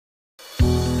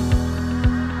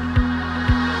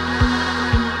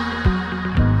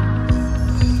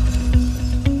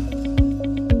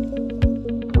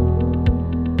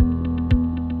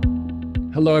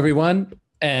Hello, everyone.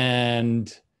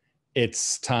 And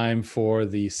it's time for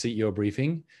the CEO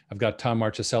briefing. I've got Tom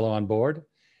Marchisello on board,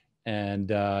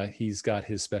 and he's got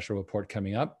his special report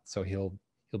coming up. So he'll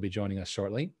be joining us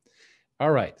shortly. All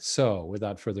right. So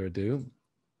without further ado,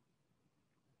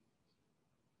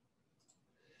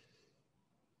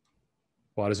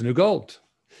 water's the new gold.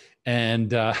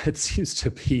 And it seems to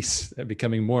be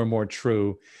becoming more and more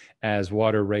true as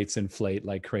water rates inflate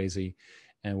like crazy.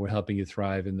 And we're helping you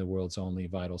thrive in the world's only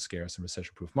vital, scarce, and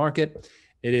recession-proof market.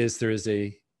 It is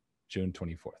Thursday, June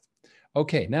 24th.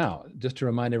 Okay, now, just to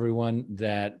remind everyone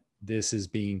that this is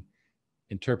being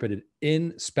interpreted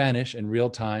in Spanish in real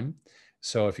time.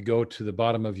 So if you go to the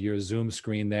bottom of your Zoom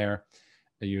screen there,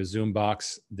 your Zoom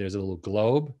box, there's a little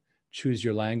globe. Choose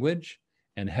your language,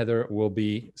 and Heather will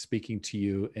be speaking to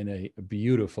you in a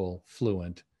beautiful,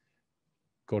 fluent,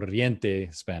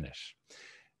 corriente Spanish.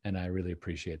 And I really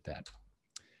appreciate that.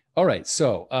 All right,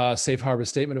 so safe harbor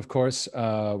statement, of course.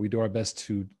 We do our best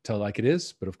to tell it like it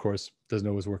is, but of course, it doesn't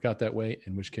always work out that way,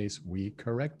 in which case we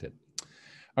correct it.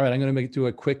 All right, I'm gonna do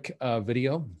a quick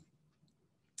video.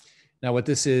 Now what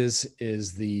this is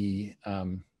the,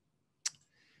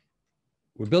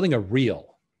 we're building a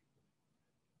reel.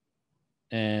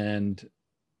 And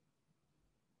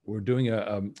we're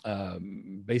doing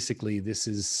basically this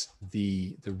is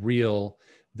the reel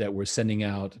that we're sending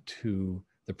out to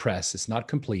the press. It's not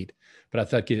complete, but I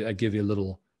thought I'd give you a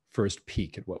little first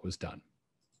peek at what was done.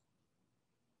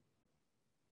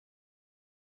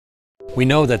 We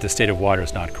know that the state of water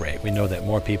is not great. We know that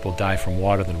more people die from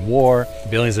water than war.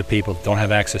 Billions of people don't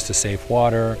have access to safe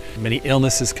water. Many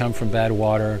illnesses come from bad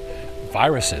water.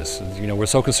 Viruses, we're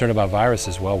so concerned about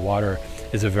viruses. Well, water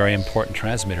is a very important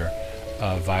transmitter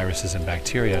of viruses and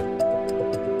bacteria.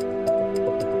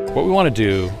 What we want to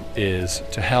do is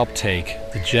to help take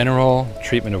the general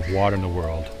treatment of water in the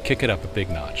world, kick it up a big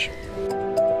notch.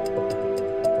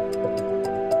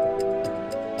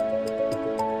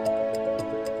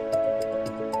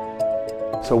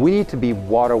 So we need to be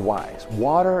water wise.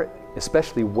 Water,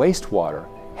 especially wastewater,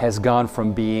 has gone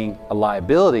from being a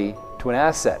liability to an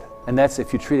asset. And that's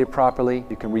if you treat it properly,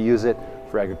 you can reuse it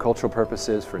for agricultural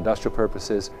purposes, for industrial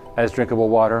purposes, as drinkable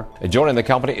water. Joining the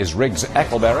company is Riggs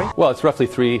Eckelberry. Well, it's roughly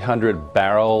 300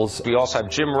 barrels. We also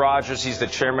have Jim Rogers. He's the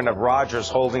chairman of Rogers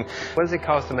Holding. What does it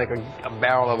cost to make a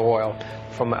barrel of oil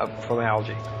from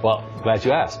algae? Well, glad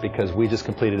you asked, because we just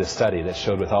completed a study that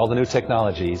showed with all the new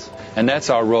technologies, and that's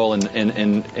our role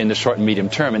in the short and medium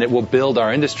term, and it will build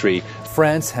our industry.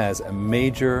 France has a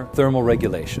major thermal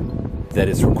regulation that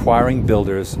is requiring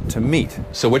builders to meet.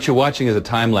 So what you're watching is a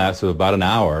time lapse of about an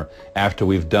hour after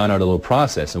we've done our little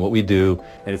process. And what we do,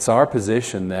 and it's our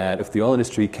position that if the oil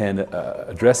industry can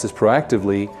address this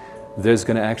proactively, there's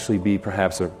going to actually be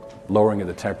perhaps a lowering of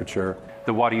the temperature.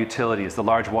 The water utilities, the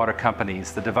large water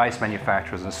companies, the device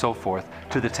manufacturers and so forth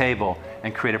to the table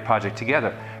and create a project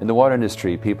together. In the water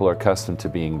industry, people are accustomed to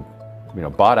being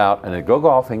bought out and they go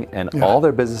golfing and all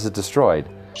their business is destroyed.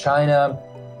 China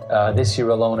this year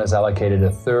alone has allocated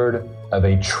 $1/3 of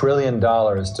 $1 trillion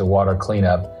to water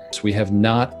cleanup. So we have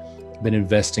not been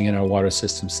investing in our water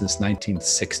system since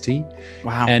 1960.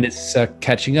 Wow. And it's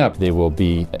catching up. They will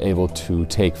be able to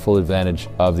take full advantage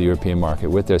of the European market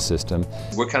with their system.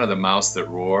 We're kind of the mouse that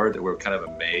roared, that we're kind of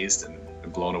amazed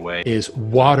and blown away. Is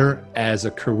water as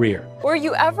a career. Were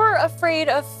you ever afraid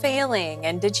of failing,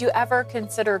 and did you ever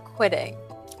consider quitting?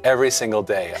 Every single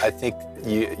day. I think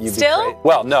you'd Still? be great.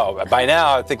 Well, no, by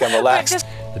now I think I'm relaxed.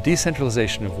 The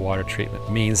decentralization of water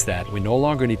treatment means that we no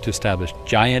longer need to establish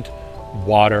giant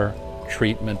water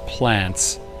treatment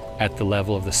plants at the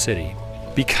level of the city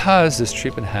because there's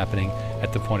treatment happening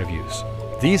at the point of use.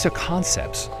 These are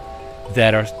concepts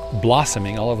that are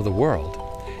blossoming all over the world,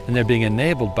 and they're being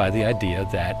enabled by the idea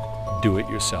that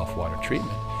do-it-yourself water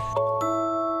treatment.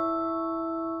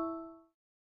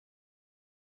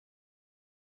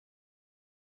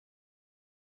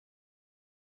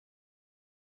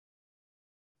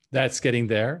 That's getting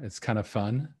there. It's kind of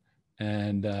fun.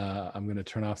 And I'm going to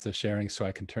turn off the sharing so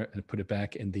I can put it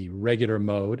back in the regular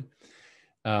mode.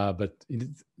 But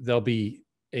there'll be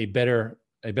a better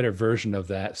version of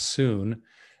that soon,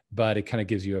 but it kind of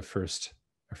gives you a first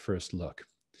look.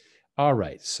 All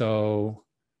right, so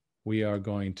we are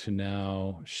going to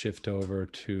now shift over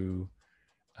to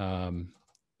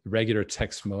regular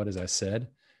text mode, as I said,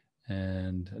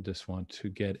 and I just want to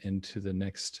get into the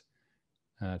next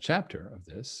chapter of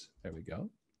this. There we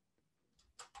go.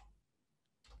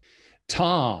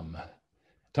 Tom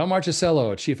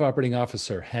Marchisello, Chief Operating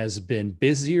Officer, has been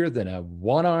busier than a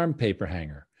one-armed paper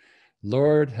hanger.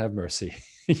 Lord have mercy.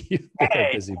 You've been a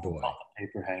busy boy.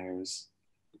 Paper hangers.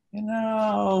 You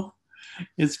know,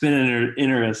 it's been an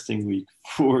interesting week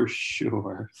for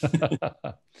sure.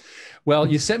 Well,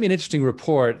 you sent me an interesting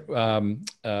report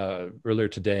earlier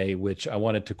today, which I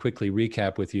wanted to quickly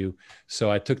recap with you.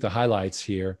 So I took the highlights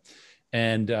here.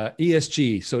 And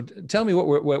ESG. So tell me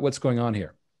what's going on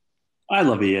here. I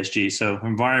love ESG. So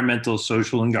environmental,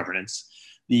 social, and governance,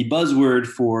 the buzzword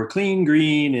for clean,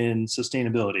 green, and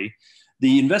sustainability.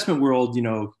 The investment world,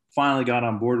 finally got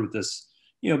on board with this,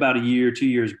 about a year, 2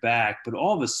 years back, but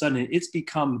all of a sudden it's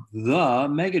become the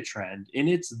mega trend, and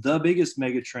it's the biggest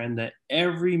mega trend that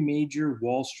every major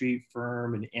Wall Street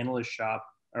firm and analyst shop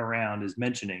around is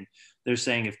mentioning. They're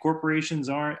saying if corporations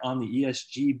aren't on the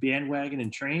ESG bandwagon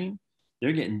and train,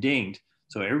 they're getting dinged.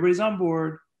 So everybody's on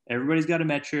board, everybody's got a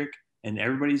metric, and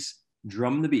everybody's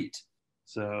drumming the beat.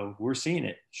 So we're seeing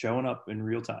it showing up in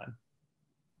real time.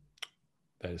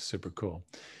 That is super cool.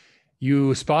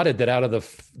 You spotted that out of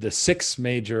the 6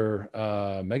 major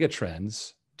mega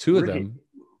trends, 2 of them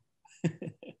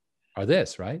are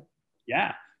this, right?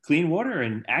 Yeah, clean water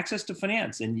and access to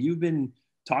finance. And you've been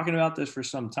talking about this for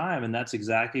some time, and that's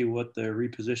exactly what the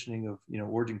repositioning of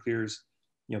OriginClear's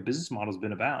business model has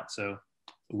been about. So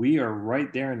we are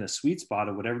right there in the sweet spot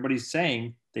of what everybody's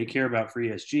saying they care about for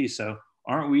ESG. So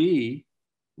aren't we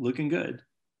looking good?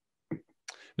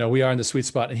 No, we are in the sweet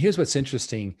spot. And here's what's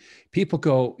interesting. People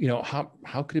go,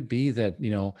 how could it be that,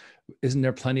 isn't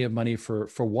there plenty of money for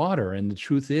water? And the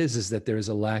truth is that there is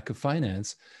a lack of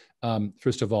finance.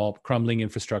 First of all, crumbling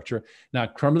infrastructure. Now,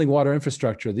 crumbling water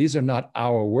infrastructure, these are not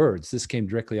our words. This came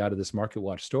directly out of this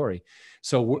MarketWatch story.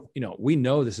 So, we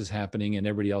know this is happening and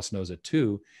everybody else knows it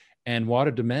too. And water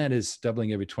demand is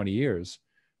doubling every 20 years,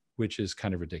 which is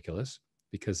kind of ridiculous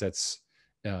because that's,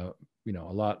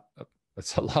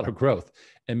 that's a lot of growth.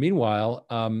 And meanwhile,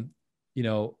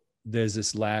 there's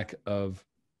this lack of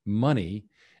money,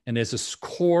 and there's this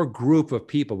core group of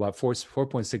people, about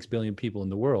 4.6 billion people in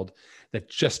the world, that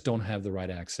just don't have the right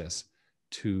access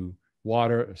to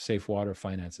water, safe water,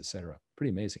 finance, et cetera.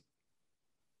 Pretty amazing.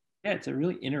 Yeah, it's a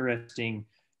really interesting,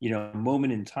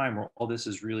 moment in time where all this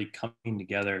is really coming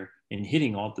together and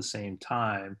hitting all at the same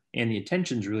time, and the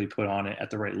attention's really put on it at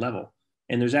the right level.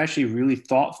 And there's actually really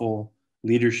thoughtful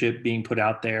leadership being put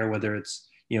out there, whether it's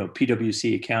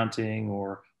PwC accounting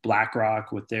or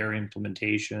BlackRock with their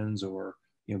implementations, or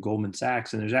Goldman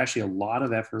Sachs. And there's actually a lot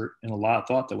of effort and a lot of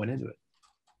thought that went into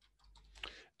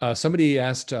it. Somebody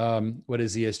asked, what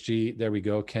is ESG? There we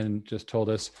go. Ken just told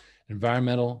us: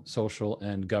 environmental, social,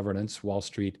 and governance. Wall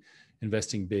Street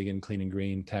investing big in clean and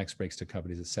green, tax breaks to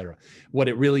companies, et cetera. What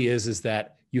it really is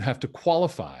that you have to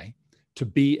qualify to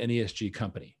be an ESG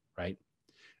company, right?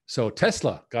 So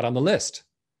Tesla got on the list,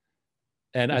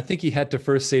 and I think he had to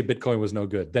first say Bitcoin was no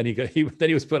good. Then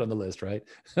he was put on the list, right?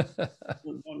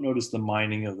 Don't notice the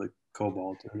mining of the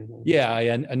cobalt or anything. Yeah,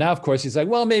 and now of course he's like,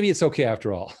 well, maybe it's okay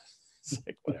after all. It's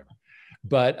like, whatever.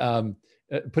 But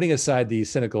putting aside the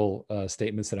cynical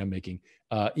statements that I'm making,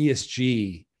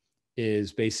 ESG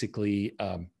is basically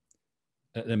an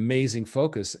amazing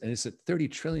focus, and it's a $30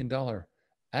 trillion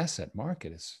asset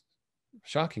market. It's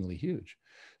shockingly huge.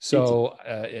 So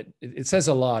it says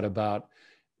a lot about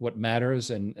what matters,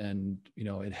 and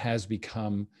it has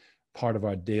become part of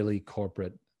our daily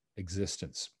corporate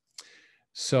existence.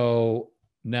 So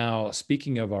now,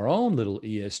 speaking of our own little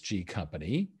ESG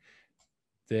company,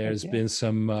 there's been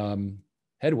some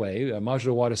headway.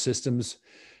 Modular Water Systems.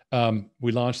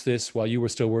 We launched this while you were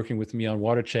still working with me on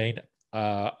WaterChain.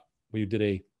 We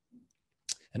did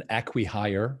an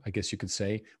acqui-hire, I guess you could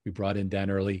say. We brought in Dan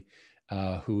Early,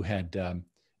 who had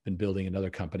been building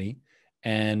another company,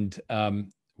 and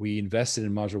we invested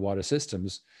in Modular Water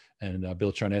Systems, and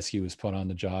Bill Charneski was put on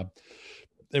the job,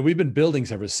 and we've been building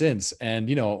ever since. And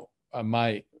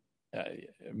my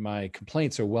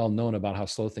complaints are well known about how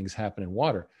slow things happen in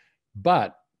water,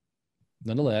 but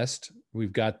nonetheless,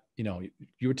 we've got, you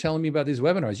were telling me about these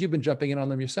webinars. You've been jumping in on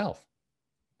them yourself.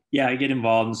 Yeah, I get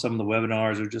involved in some of the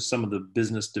webinars or just some of the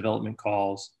business development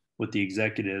calls with the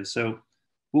executives. So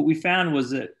what we found was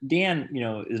that Dan,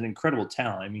 is an incredible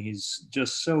talent. I mean, he's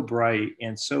just so bright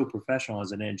and so professional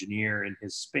as an engineer in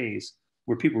his space,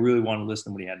 where people really want to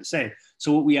listen to what he had to say.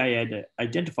 So what we had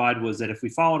identified was that if we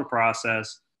followed a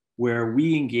process where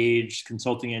we engaged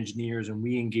consulting engineers and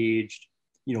we engaged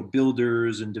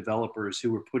builders and developers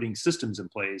who were putting systems in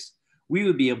place, we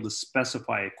would be able to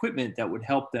specify equipment that would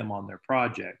help them on their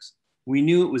projects. We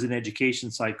knew it was an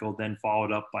education cycle, then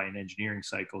followed up by an engineering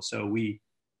cycle. So we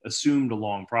assumed a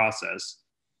long process.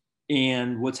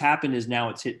 And what's happened is now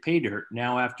it's hit pay dirt.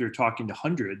 Now, after talking to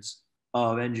hundreds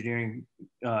of engineering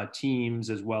teams,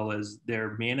 as well as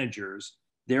their managers,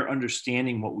 they're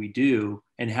understanding what we do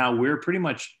and how we're pretty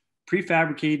much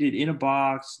prefabricated in a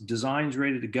box, designs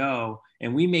ready to go,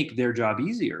 and we make their job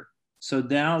easier. So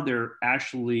now they're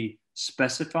actually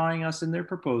specifying us in their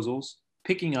proposals,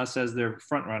 picking us as their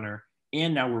front runner,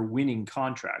 and now we're winning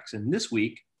contracts. And this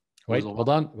week, wait, hold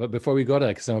on. But before we go to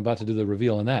that, because I'm about to do the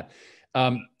reveal on that,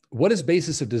 what does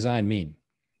basis of design mean?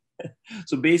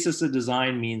 So basis of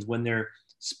design means when they're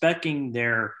speccing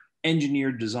their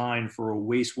engineered design for a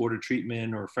wastewater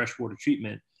treatment or freshwater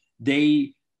treatment,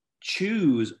 they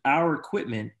choose our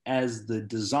equipment as the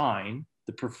design,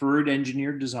 the preferred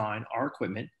engineered design, our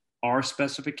equipment, our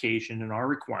specification, and our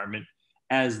requirement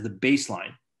as the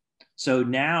baseline. So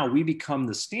now we become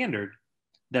the standard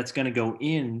that's going to go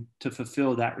in to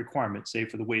fulfill that requirement, say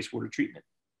for the wastewater treatment,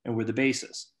 and we're the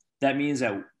basis. That means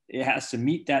that it has to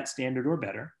meet that standard or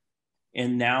better.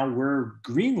 And now we're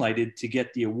green lighted to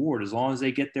get the award. As long as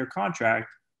they get their contract,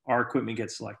 our equipment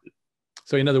gets selected.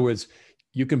 So in other words,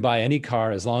 you can buy any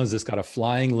car as long as it's got a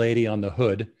flying lady on the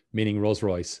hood, meaning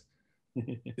Rolls-Royce.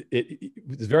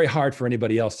 It's very hard for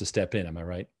anybody else to step in. Am I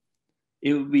right?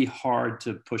 It would be hard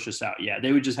to push us out. Yeah,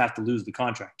 they would just have to lose the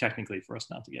contract technically for us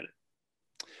not to get it.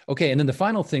 Okay, and then the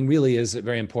final thing really is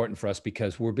very important for us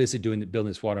because we're busy building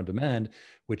this water on demand,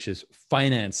 which is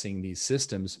financing these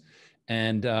systems,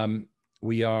 and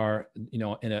we are, in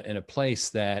a place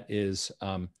that is,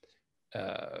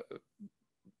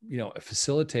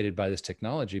 facilitated by this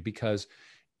technology. Because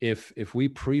if we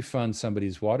pre-fund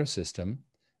somebody's water system,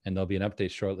 and there'll be an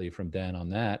update shortly from Dan on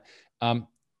that,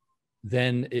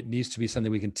 then it needs to be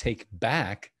something we can take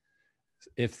back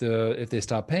if they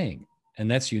stop paying, and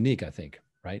that's unique, I think.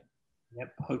 Right?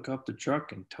 Yep. Hook up the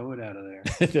truck and tow it out of there.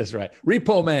 That's right.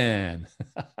 Repo Man.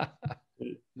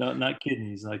 No, not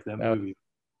kidneys like that movie.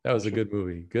 That was a good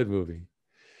movie. Good movie.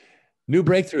 New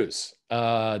breakthroughs.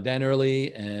 Dan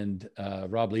Early and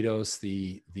Rob Litos,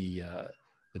 the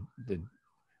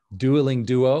dueling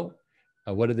duo.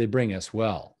 What did they bring us?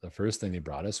 Well, the first thing they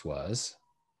brought us was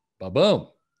ba-boom.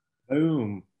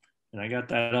 Boom. And I got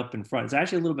that up in front. It's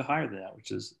actually a little bit higher than that, which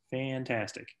is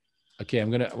fantastic. Okay,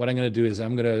 what I'm gonna do is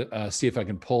I'm gonna see if I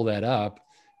can pull that up,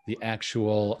 the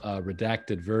actual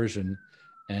redacted version,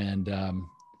 and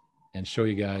show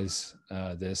you guys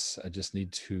this. I just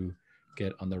need to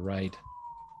get on the right.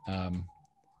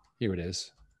 Here it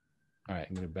is. All right,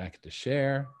 I'm gonna back it to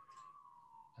share.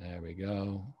 There we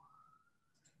go.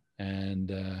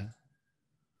 And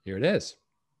here it is.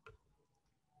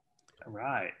 All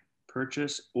right,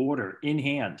 purchase order in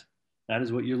hand. That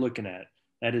is what you're looking at.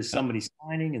 That is somebody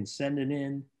signing and sending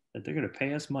in that they're going to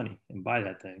pay us money and buy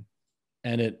that thing.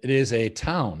 And it is a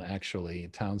town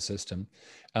system.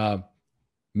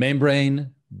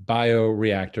 Membrane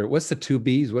bioreactor. What's the 2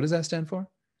 Bs? What does that stand for?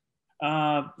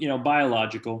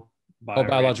 Biological.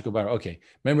 Biological bio. Okay.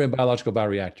 Membrane biological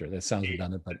bioreactor. That sounds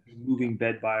redundant, but moving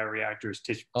bed bioreactors,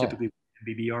 typically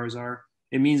BBRs are.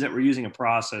 It means that we're using a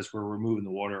process where we're moving the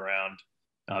water around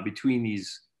between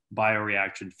these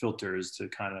bioreaction filters to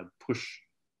kind of push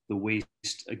the waste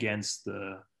against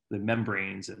the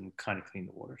membranes and kind of clean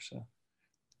the water. So,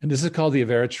 and this is called the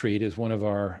Averotreat. Is one of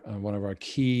our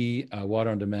key water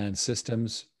on demand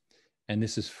systems, and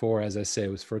this is for, as I say,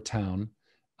 it was for a town,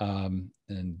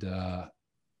 there's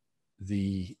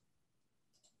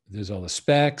all the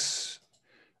specs,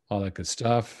 all that good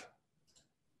stuff,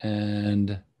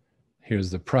 and here's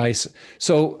the price.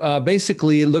 So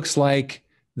basically, it looks like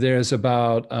there's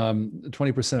about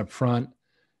 20% up front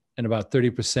and about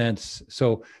 30%.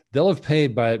 So they'll have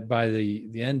paid by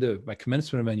the end of, by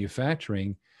commencement of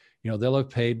manufacturing, they'll have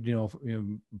paid,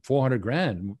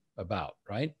 $400,000 about,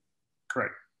 right?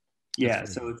 Correct. Yeah.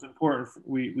 So it's important.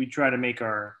 We try to make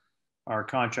our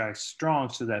contracts strong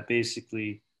so that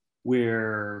basically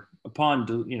we're upon,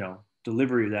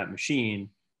 delivery of that machine,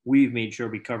 we've made sure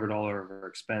we covered all of our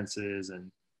expenses,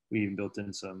 and we even built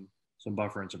in some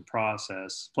buffer and some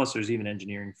process. Plus there's even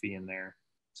engineering fee in there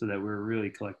so that we're really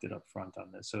collected up front on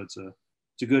this. So it's a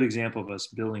good example of us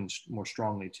building more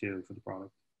strongly too for the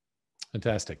product.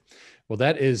 Fantastic. Well,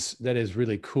 that is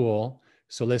really cool.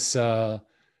 So let's, and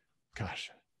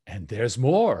there's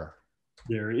more.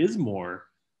 There is more.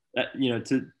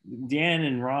 To Dan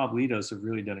and Rob Litos have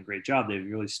really done a great job. They've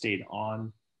really stayed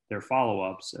on their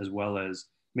follow-ups as well as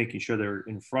making sure they're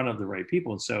in front of the right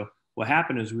people. And so what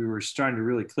happened is we were starting to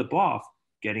really clip off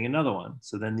getting another one.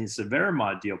 So then the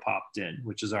Severamod deal popped in,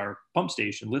 which is our pump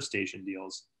station, lift station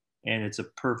deals. And it's a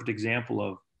perfect example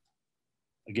of,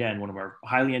 again, one of our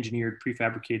highly engineered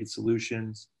prefabricated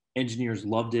solutions. Engineers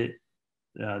loved it.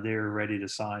 They're ready to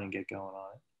sign and get going on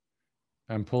it.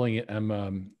 I'm pulling it.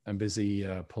 I'm busy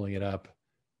pulling it up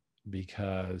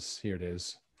because here it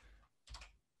is.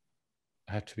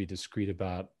 I have to be discreet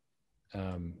about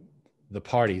the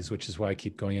parties, which is why I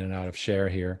keep going in and out of share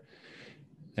here.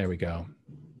 There we go.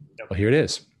 Well, here it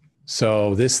is.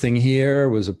 So this thing here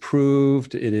was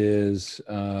approved. It is,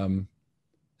 there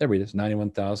it is,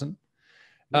 91,000.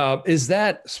 Is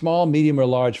that small, medium, or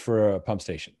large for a pump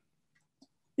station?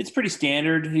 It's pretty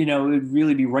standard. You know, it would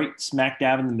really be right smack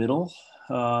dab in the middle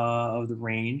of the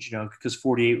range, you know, because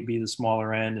 48 would be the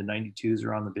smaller end and 92s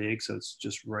are on the big. So it's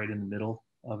just right in the middle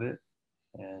of it.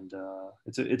 And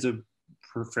it's a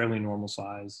fairly normal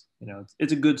size. You know,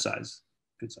 it's a good size.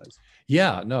 Good size.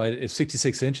 Yeah, no, it's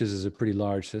 66 inches is a pretty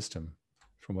large system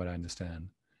from what I understand.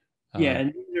 Yeah,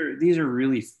 and these are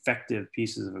really effective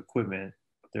pieces of equipment.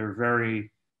 They're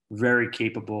very, very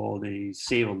capable. They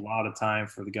save a lot of time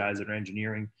for the guys that are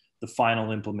engineering the final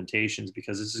implementations,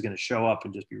 because this is going to show up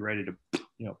and just be ready to,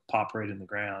 you know, pop right in the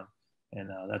ground.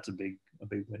 And that's a big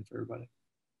win for everybody.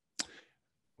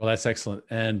 Well, that's excellent.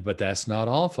 But that's not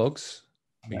all, folks.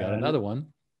 We got another one.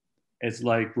 It's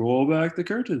like roll back the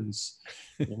curtains.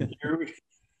 And here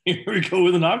we go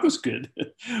with an AquaSkid,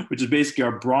 which is basically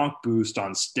our bronc boost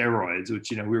on steroids,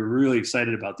 which, you know, we were really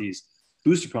excited about these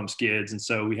booster pump skids. And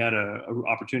so we had a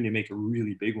opportunity to make a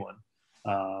really big one,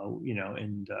 you know,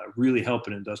 and really help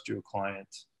an industrial client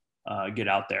get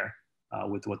out there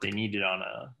with what they needed on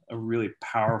a really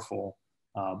powerful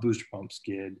booster pump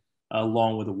skid,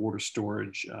 along with a water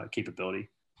storage capability.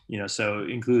 You know, so it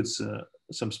includes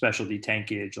some specialty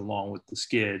tankage along with the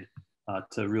skid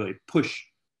to really push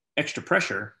extra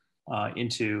pressure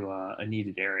into a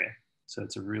needed area. So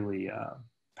it's a really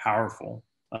powerful,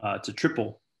 it's a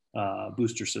triple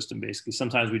booster system, basically.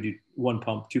 Sometimes we do one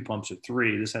pump, two pumps, or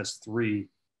three. This has three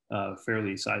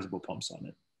fairly sizable pumps on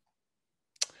it.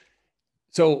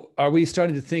 So are we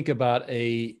starting to think about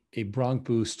a bronc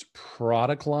boost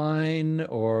product line,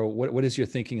 or what is your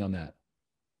thinking on that?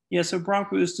 Yeah, so bronc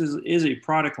boost is a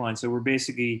product line. So we're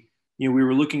basically, you know, we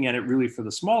were looking at it really for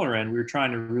the smaller end. We were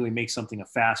trying to really make something a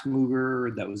fast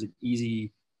mover that was an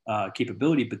easy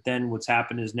capability. But then what's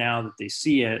happened is now that they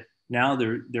see it, now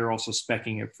they're also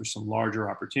speccing it for some larger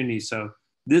opportunities. So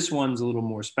this one's a little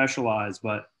more specialized.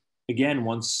 But again,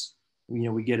 once, you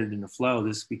know, we get it in the flow,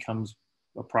 this becomes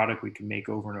a product we can make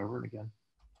over and over again.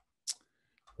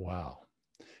 Wow.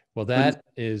 Well, that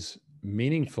is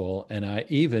meaningful. And I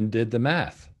even did the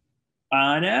math.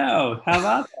 I know. How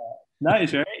about that?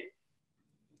 Nice, right?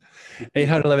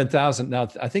 811,000. Now,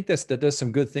 I think that does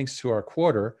some good things to our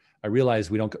quarter. I realize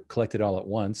we don't collect it all at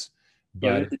once,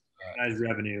 but yeah,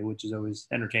 revenue, which is always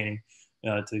entertaining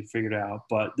to figure it out.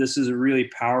 But this is a really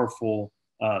powerful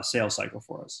sales cycle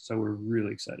for us. So we're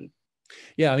really excited.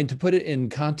 Yeah, I mean, to put it in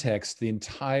context, the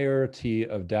entirety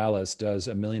of Dallas does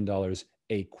 $1 million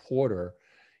a quarter.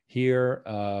 Here,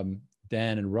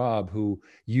 Dan and Rob, who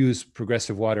use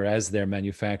Progressive Water as their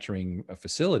manufacturing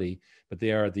facility, but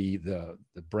they are the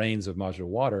brains of Modular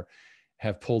Water,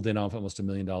 have pulled in off almost $1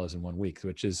 million in 1 week,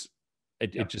 which is,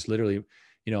 it just literally,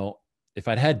 you know, if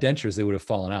I'd had dentures, they would have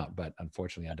fallen out, but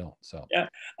unfortunately I don't. So yeah,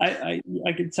 I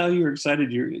could tell you were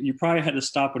excited. You probably had to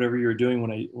stop whatever you were doing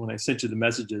when I sent you the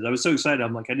messages. I was so excited.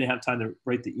 I'm like, I didn't have time to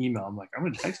write the email. I'm like, I'm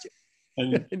going to text you.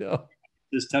 And I know.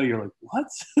 Just tell you, like, what?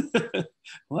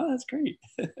 Well, that's great.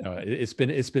 It's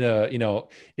been a, you know,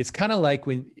 it's kind of like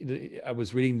when I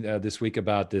was reading this week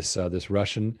about this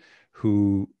Russian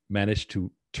who managed to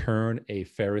turn a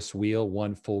Ferris wheel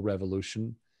 1 full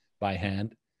revolution by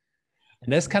hand.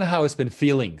 And that's kind of how it's been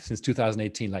feeling since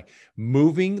 2018, like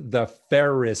moving the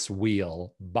Ferris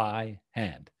wheel by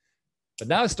hand. But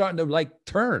now it's starting to like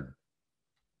turn.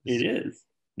 It is.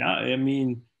 Now, I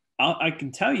mean, I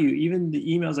can tell you, even the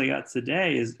emails I got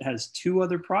today has 2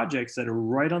 other projects that are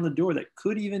right on the door that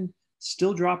could even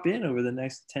still drop in over the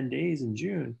next 10 days in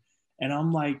June. And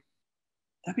I'm like,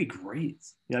 that'd be great.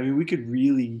 Yeah, I mean, we could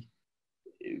really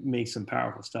make some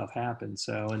powerful stuff happen.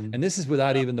 So, and this is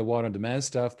without even the water on demand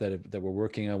stuff that we're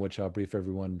working on, which I'll brief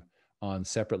everyone on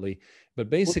separately.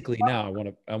 But basically now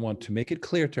I want to make it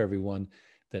clear to everyone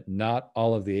that not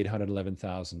all of the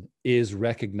 811,000 is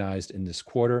recognized in this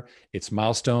quarter. It's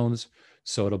milestones,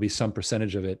 so it'll be some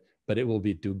percentage of it, but it will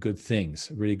do good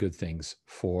things, really good things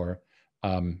for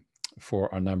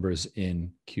our numbers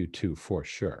in Q2 for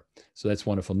sure. So that's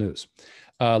wonderful news.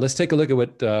 Let's take a look at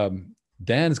what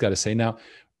Dan's got to say. Now,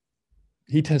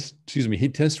 he tends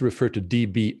to refer to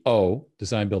DBO,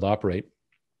 design, build, operate,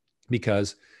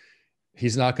 because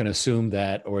he's not going to assume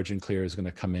that OriginClear is going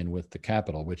to come in with the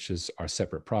capital, which is our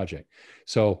separate project.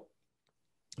 So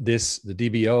the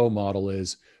DBO model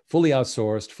is fully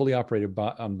outsourced, fully operated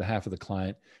on behalf of the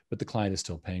client, but the client is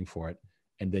still paying for it.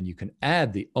 And then you can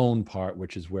add the own part,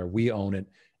 which is where we own it,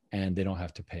 and they don't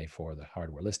have to pay for the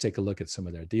hardware. Let's take a look at some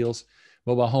of their deals.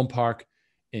 Mobile Home Park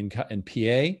in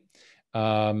PA.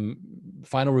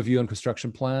 Final review on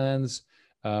construction plans,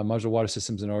 modular water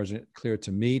systems in origin clear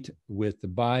to meet with the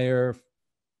buyer,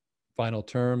 final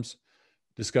terms,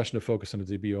 discussion to focus on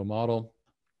the DBO model.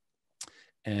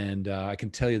 And I can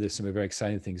tell you there's some very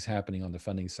exciting things happening on the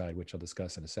funding side, which I'll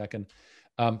discuss in a second.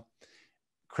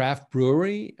 Craft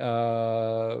brewery,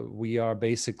 we are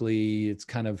basically, it's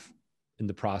kind of in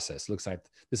the process. Looks like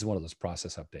this is one of those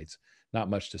process updates. Not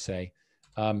much to say.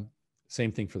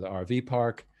 Same thing for the RV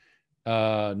park.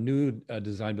 New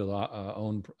design build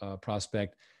own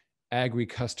prospect. Agri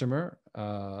customer,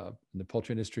 the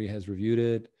poultry industry has reviewed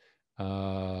it.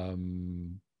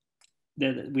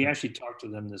 We actually talked to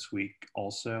them this week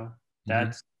also.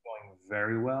 That's going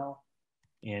very well.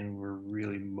 And we're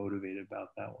really motivated about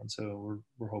that one. So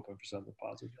we're hoping for something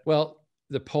positive. Well,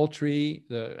 the poultry,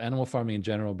 the animal farming in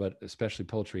general, but especially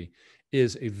poultry,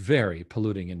 is a very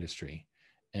polluting industry.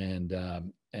 And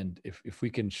if we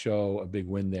can show a big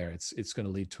win there, it's going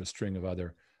to lead to a string of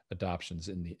other adoptions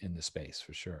in the space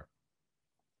for sure.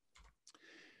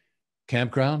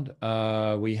 Campground,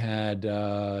 we had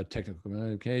technical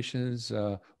communications.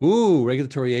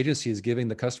 Regulatory agency is giving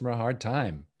the customer a hard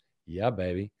time. Yeah,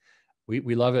 baby.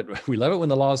 We love it. We love it when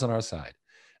the law is on our side.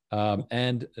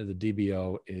 And the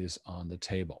DBO is on the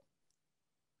table,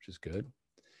 which is good.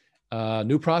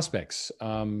 New prospects.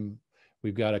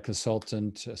 We've got a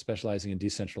consultant specializing in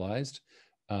decentralized,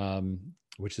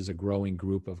 which is a growing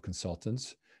group of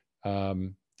consultants,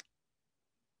 and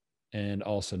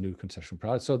also new construction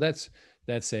products. So that's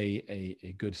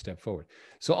a good step forward.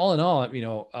 So all in all,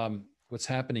 what's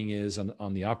happening is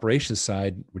on the operations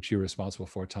side, which you're responsible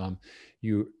for, Tom,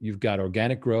 you've got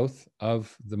organic growth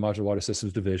of the Modular Water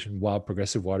Systems division while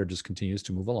Progressive Water just continues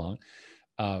to move along.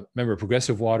 Remember,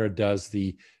 Progressive Water does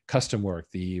the custom work,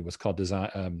 what's called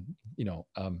design,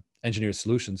 engineered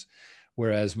solutions,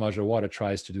 whereas Modular Water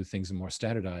tries to do things more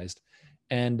standardized.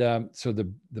 And so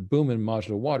the boom in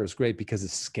Modular Water is great because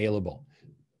it's scalable.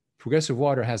 Progressive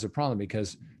Water has a problem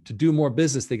because to do more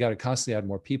business, they got to constantly add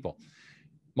more people.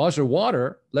 Modular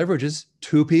Water leverages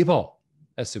 2 people.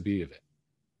 That's the beauty of it.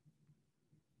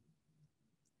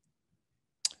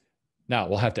 Now,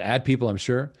 we'll have to add people, I'm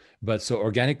sure. But so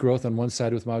organic growth on one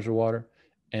side with Modular Water.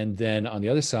 And then on the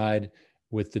other side,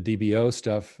 with the DBO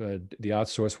stuff, the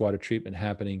outsourced water treatment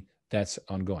happening, that's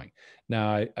ongoing.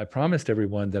 Now, I promised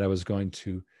everyone that I was going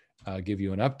to give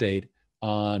you an update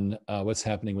on what's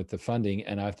happening with the funding.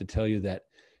 And I have to tell you that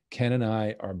Ken and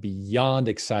I are beyond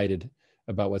excited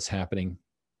about what's happening.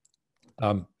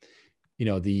 The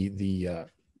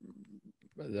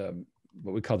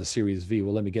what we call the Series V.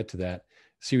 Well, let me get to that.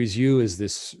 Series U is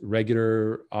this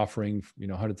regular offering,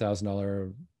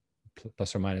 $100,000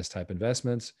 plus or minus type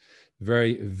investments.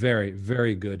 Very, very,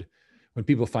 very good. When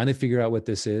people finally figure out what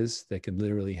this is, they can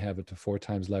literally have it to 4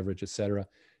 times leverage, et cetera.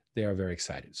 They are very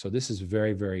excited. So this is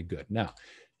very, very good. Now,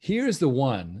 here's the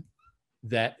one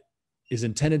that is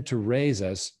intended to raise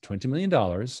us $20 million,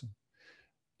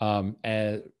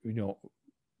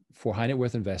 for high net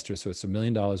worth investors. So it's $1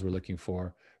 million we're looking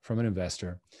for from an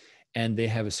investor. And they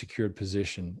have a secured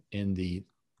position in the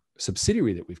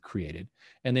subsidiary that we've created.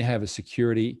 And they have a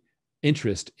security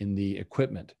interest in the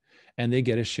equipment. And they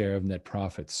get a share of net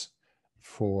profits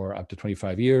for up to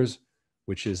 25 years,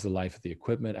 which is the life of the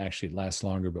equipment. Actually, it lasts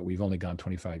longer, but we've only gone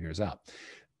 25 years out.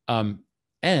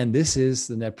 And this is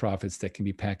the net profits that can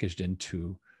be packaged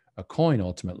into a coin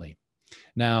ultimately.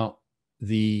 Now,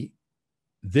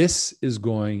 this is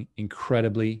going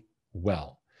incredibly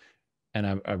well.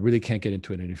 And I really can't get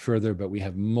into it any further, but we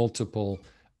have multiple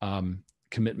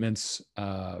commitments,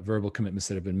 verbal commitments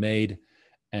that have been made.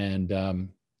 And I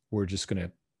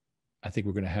think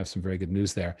we're going to have some very good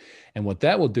news there. And what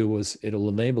that will do is it'll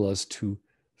enable us to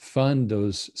fund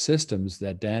those systems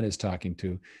that Dan is talking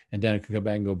to. And Dan can come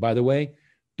back and go, by the way,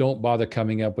 don't bother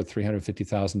coming up with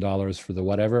 $350,000 for the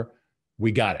whatever.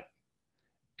 We got it.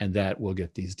 And that will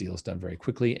get these deals done very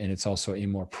quickly. And it's also a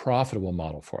more profitable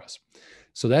model for us.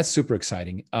 So that's super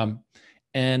exciting.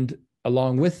 And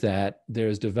along with that,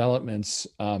 there's developments.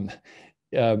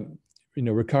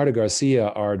 Ricardo Garcia,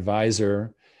 our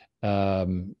advisor,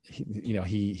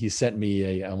 he sent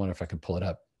me I wonder if I can pull it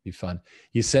up. It'd be fun.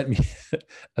 He sent me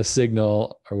a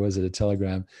signal, or was it a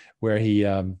telegram, where he,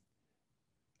 let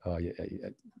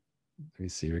me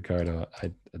see, Ricardo.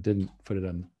 I didn't put it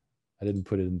in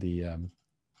the,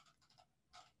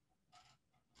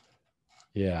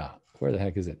 where the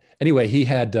heck is it? Anyway, he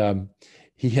had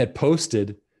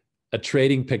posted a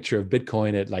trading picture of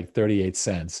Bitcoin at like 38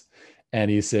 cents. And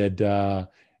he said,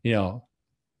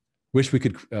 wish we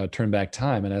could turn back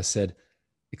time. And I said,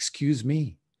 excuse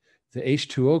me, the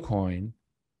H2O coin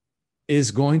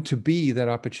is going to be that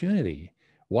opportunity.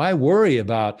 Why worry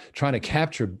about trying to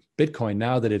capture Bitcoin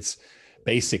now that it's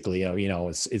basically,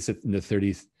 it's in the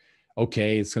 30th.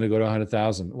 Okay, it's going to go to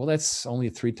 100,000. Well, that's only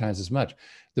 3 times as much.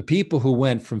 The people who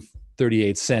went from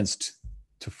 38 cents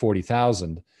to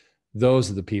 40,000,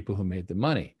 those are the people who made the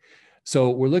money. So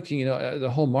we're looking, the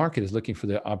whole market is looking for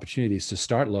the opportunities to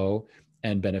start low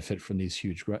and benefit from these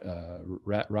huge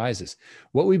rises.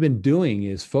 What we've been doing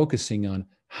is focusing on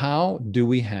how do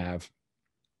we have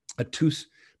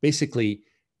basically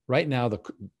right now,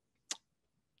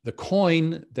 the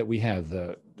coin that we have,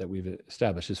 that we've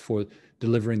established is for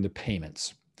delivering the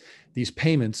payments. These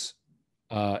payments,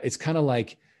 it's kind of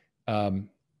like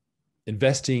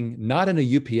investing not in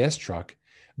a UPS truck,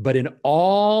 but in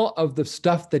all of the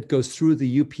stuff that goes through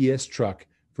the UPS truck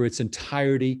for its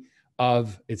entirety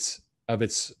of its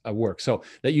work. So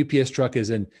that UPS truck is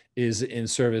in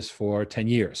service for 10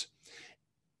 years.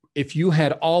 If you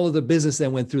had all of the business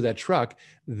that went through that truck,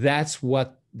 that's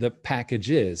what the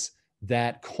package is.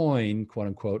 That coin, quote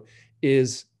unquote,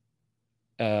 is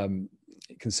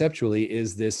conceptually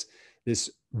is this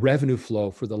revenue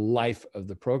flow for the life of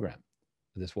the program,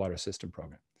 this water system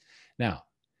program. Now,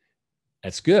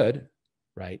 that's good,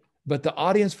 right? But the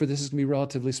audience for this is going to be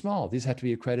relatively small. These have to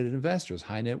be accredited investors,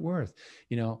 high net worth.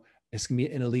 It's going to be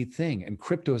an elite thing, and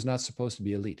crypto is not supposed to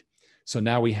be elite. So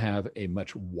now we have a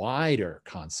much wider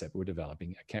concept we're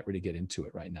developing. I can't really get into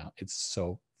it right now. It's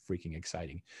so freaking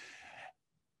exciting.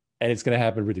 And it's going to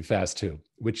happen really fast too,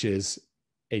 which is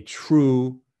a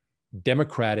true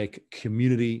democratic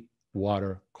community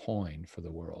water coin for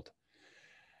the world.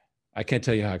 I can't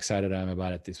tell you how excited I am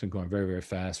about it. It's been going very, very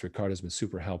fast. Ricardo's been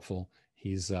super helpful.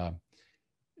 He's, I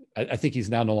think he's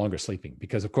now no longer sleeping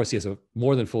because, of course, he has a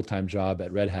more than full-time job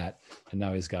at Red Hat, and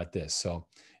now he's got this. So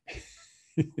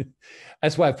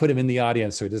that's why I put him in the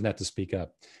audience so he doesn't have to speak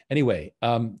up. Anyway,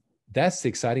 that's the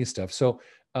exciting stuff. So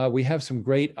we have some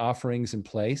great offerings in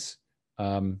place.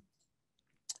 And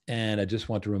I just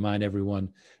want to remind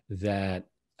everyone that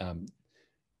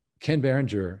Ken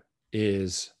Berenger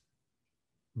is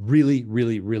really,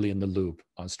 really, really in the loop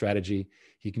on strategy.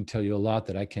 He can tell you a lot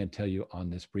that I can't tell you on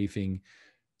this briefing.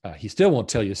 He still won't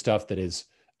tell you stuff that is,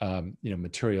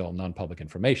 material, non-public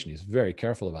information. He's very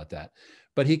careful about that,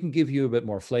 but he can give you a bit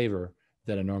more flavor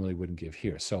that I normally wouldn't give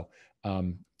here. So,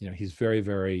 he's very,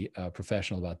 very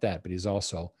professional about that, but he's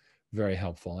also very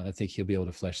helpful. And I think he'll be able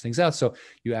to flesh things out. So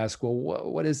you ask, well,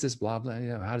 what is this, blah, blah,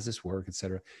 how does this work, et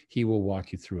cetera. He will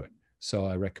walk you through it. So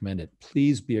I recommend it.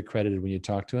 Please be accredited when you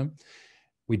talk to him.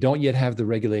 We don't yet have the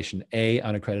Regulation A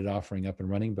unaccredited offering up and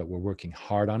running, but we're working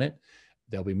hard on it.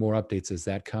 There'll be more updates as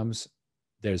that comes.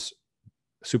 There's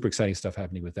super exciting stuff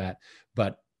happening with that,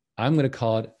 but I'm going to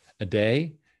call it a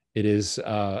day. It is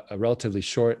a relatively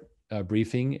short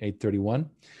briefing, 8:31.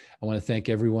 I want to thank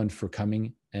everyone for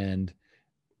coming. And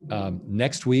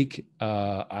next week,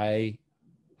 I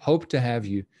hope to have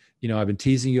you, I've been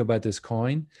teasing you about this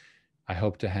coin. I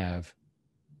hope to have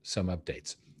some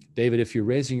updates. David, if you're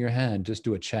raising your hand, just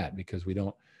do a chat because we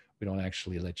don't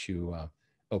actually let you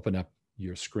open up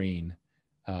your screen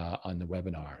on the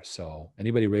webinar. So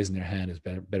anybody raising their hand is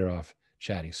better off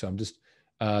chatting. So I'm just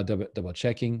double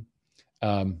checking.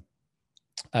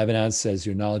 Ivan says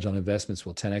your knowledge on investments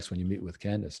will 10x when you meet with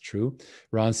Ken. That's true.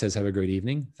 Ron says have a great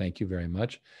evening. Thank you very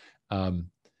much. Well,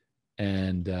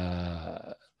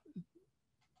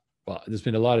 there's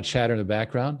been a lot of chatter in the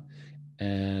background,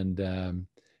 and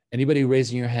anybody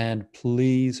raising your hand,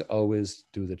 please always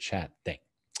do the chat thing.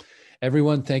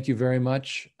 Everyone, thank you very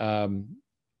much.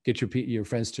 Get your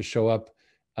friends to show up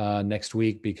next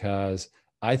week because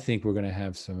I think we're going to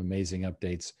have some amazing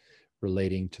updates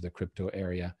relating to the crypto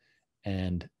area.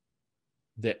 And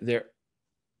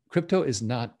crypto is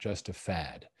not just a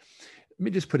fad. Let me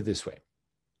just put it this way.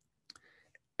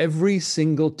 Every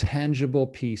single tangible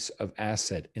piece of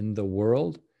asset in the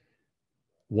world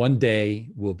one day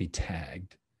will be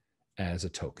tagged as a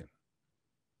token.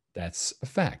 That's a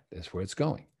fact. That's where it's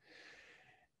going.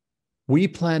 We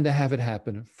plan to have it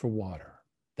happen for water.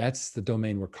 That's the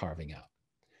domain we're carving out.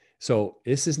 So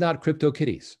this is not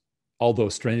CryptoKitties, although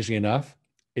strangely enough,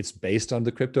 it's based on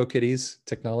the CryptoKitties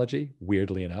technology,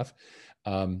 weirdly enough.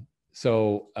 It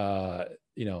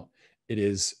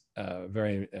is a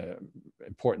very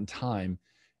important time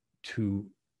to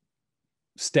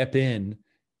step in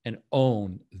and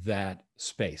own that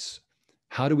space.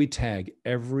 How do we tag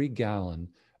every gallon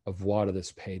of water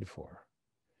that's paid for?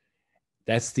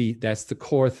 That's the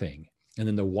core thing. And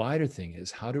then the wider thing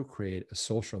is how to create a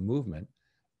social movement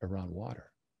around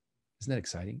water. Isn't that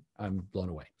exciting? I'm blown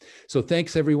away. So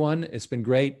thanks, everyone. It's been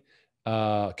great.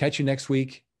 Catch you next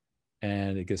week.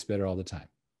 And it gets better all the time.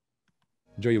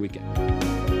 Enjoy your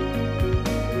weekend.